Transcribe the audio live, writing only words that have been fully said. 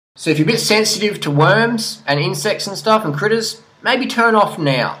So if you're a bit sensitive to worms and insects and stuff and critters, maybe turn off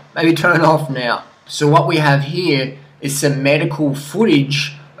now. Maybe turn off now. So what we have here is some medical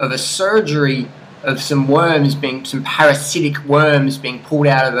footage of a surgery of some parasitic worms being pulled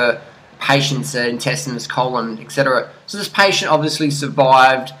out of a patient's intestines, colon, etc. So this patient obviously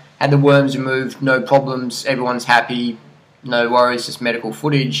survived, had the worms removed, no problems, everyone's happy, no worries, just medical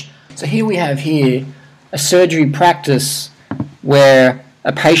footage. So here we have a surgery practice where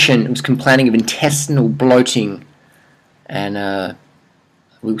a patient was complaining of intestinal bloating, and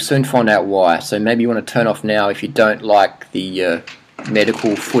we'll soon find out why. So maybe you want to turn off now if you don't like the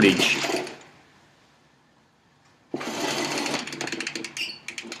medical footage.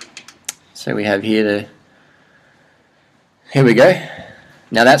 So we have here here we go.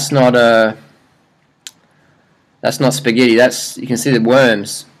 Now that's not spaghetti. You can see the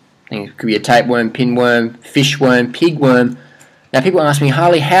worms. It could be a tapeworm, pinworm, fishworm, pigworm. Now people ask me,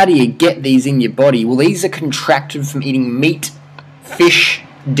 Harley, how do you get these in your body? Well, these are contracted from eating meat, fish,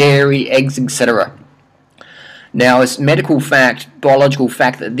 dairy, eggs, etc. Now it's medical fact, biological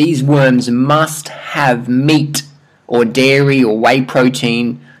fact, that these worms must have meat or dairy or whey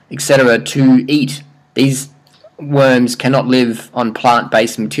protein, etc. to eat. These worms cannot live on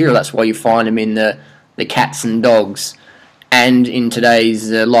plant-based material. That's why you find them in the cats and dogs, and in today's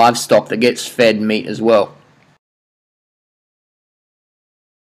livestock that gets fed meat as well.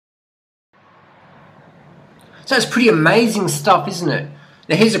 So it's pretty amazing stuff, isn't it?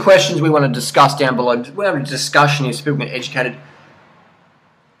 Now here's the questions we want to discuss down below. We're having a discussion here so people get educated.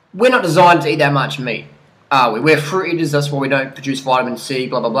 We're not designed to eat that much meat, are we? We're fruit eaters, that's why we don't produce vitamin C,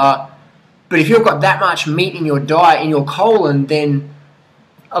 blah, blah, blah. But if you've got that much meat in your diet, in your colon, then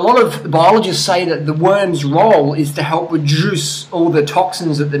a lot of biologists say that the worm's role is to help reduce all the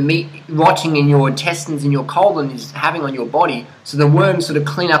toxins that the meat rotting in your intestines, in your colon, is having on your body. So the worms sort of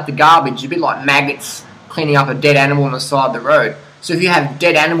clean up the garbage, a bit like maggots cleaning up a dead animal on the side of the road. So if you have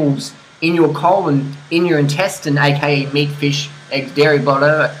dead animals in your colon, in your intestine, aka meat, fish, eggs, dairy, blah,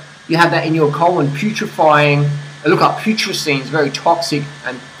 blah, blah, you have that in your colon putrefying. Look up putrescine, very toxic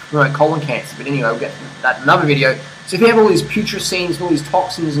and promote colon cancer. But anyway, we'll get to that in another video. So if you have all these putrescines, all these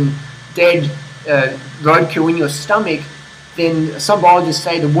toxins and dead roadkill in your stomach, then some biologists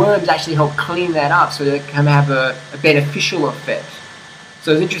say the worms actually help clean that up so they can have a beneficial effect.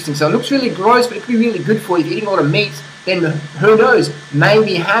 So it's interesting. So it looks really gross, but it could be really good for you. If you're eating a lot of meat, then who knows,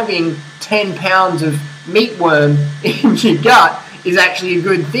 maybe having 10 pounds of meatworm in your gut is actually a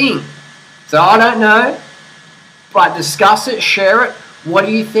good thing. So I don't know, but discuss it, share it. What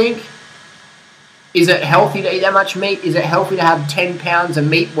do you think? Is it healthy to eat that much meat? Is it healthy to have 10 pounds of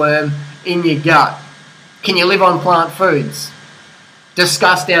meatworm in your gut? Can you live on plant foods?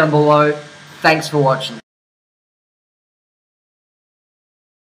 Discuss down below. Thanks for watching.